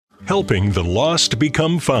helping the lost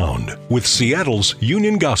become found with Seattle's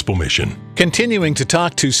Union Gospel Mission. Continuing to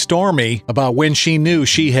talk to Stormy about when she knew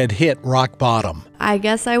she had hit rock bottom. I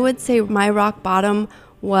guess I would say my rock bottom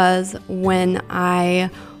was when I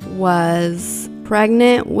was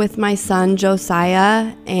pregnant with my son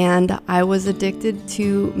Josiah, and I was addicted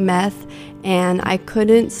to meth, and I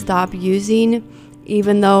couldn't stop using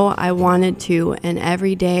even though I wanted to. And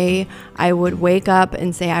every day I would wake up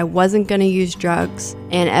and say I wasn't going to use drugs,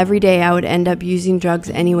 and every day I would end up using drugs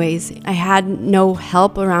anyways. I had no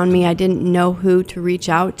help around me. I didn't know who to reach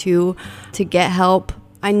out to get help.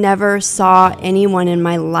 I never saw anyone in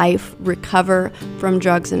my life recover from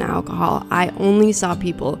drugs and alcohol. I only saw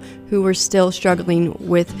people who were still struggling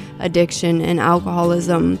with addiction and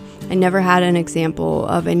alcoholism. I never had an example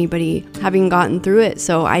of anybody having gotten through it,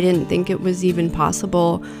 so I didn't think it was even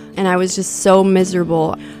possible. And I was just so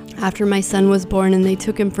miserable. After my son was born and they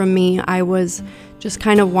took him from me, I was just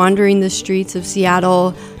kind of wandering the streets of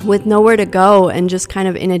Seattle with nowhere to go and just kind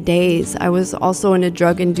of in a daze. I was also in a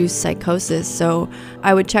drug-induced psychosis, so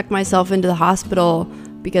I would check myself into the hospital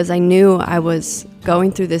because I knew I was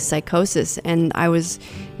going through this psychosis and I was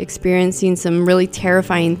experiencing some really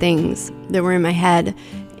terrifying things that were in my head.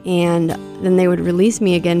 And then they would release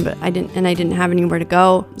me again, but I didn't have anywhere to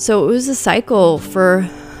go. So it was a cycle for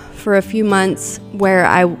a few months where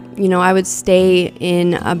I would stay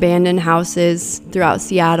in abandoned houses throughout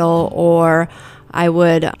Seattle, or I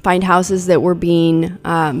would find houses that were being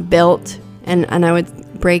built, and I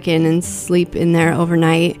would break in and sleep in there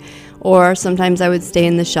overnight, or sometimes I would stay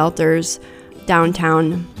in the shelters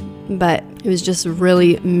downtown. But it was just a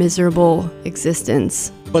really miserable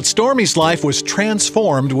existence. But Stormy's life was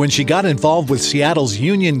transformed when she got involved with Seattle's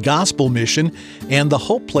Union Gospel Mission and the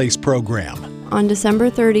Hope Place program. On December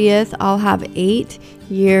 30th, I'll have 8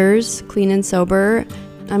 years clean and sober.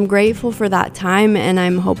 I'm grateful for that time, and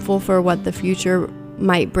I'm hopeful for what the future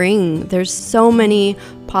might bring. There's so many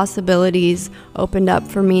possibilities opened up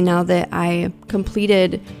for me now that I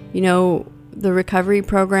completed, the recovery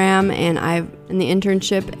program and the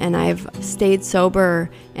internship, and I've stayed sober,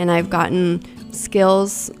 and I've gotten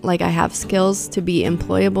skills, like I have skills to be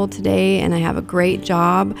employable today, and I have a great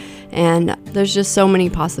job, and there's just so many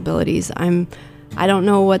possibilities. I don't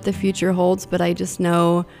know what the future holds, but I just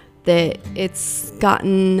know that it's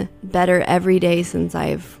gotten better every day since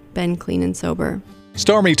I've been clean and sober.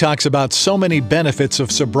 Stormy talks about so many benefits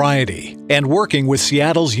of sobriety and working with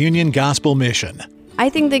Seattle's Union Gospel Mission. I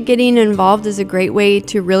think that getting involved is a great way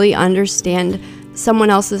to really understand someone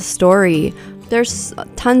else's story. There's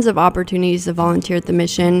tons of opportunities to volunteer at the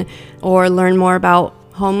mission or learn more about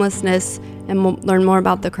homelessness and learn more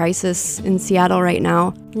about the crisis in Seattle right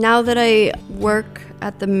now. Now that I work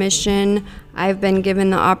at the mission, I've been given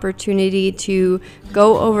the opportunity to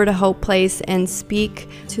go over to Hope Place and speak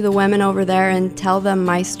to the women over there and tell them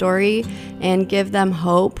my story and give them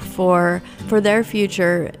hope for their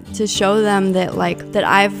future, to show them that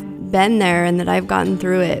I've been there and that I've gotten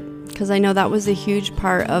through it. Because I know that was a huge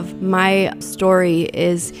part of my story,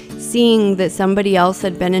 is seeing that somebody else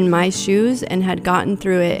had been in my shoes and had gotten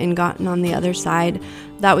through it and gotten on the other side.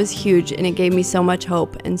 That was huge, and it gave me so much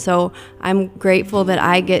hope. And so I'm grateful that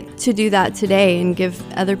I get to do that today and give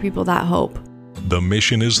other people that hope. The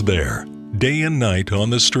mission is there, day and night on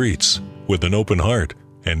the streets, with an open heart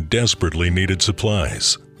and desperately needed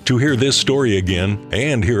supplies. To hear this story again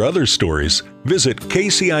and hear other stories, visit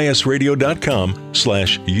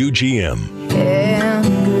kcisradio.com/UGM.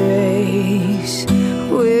 And grace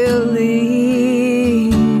will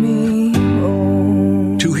lead me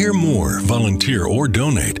home. To hear more, volunteer, or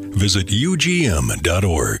donate, visit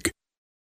UGM.org.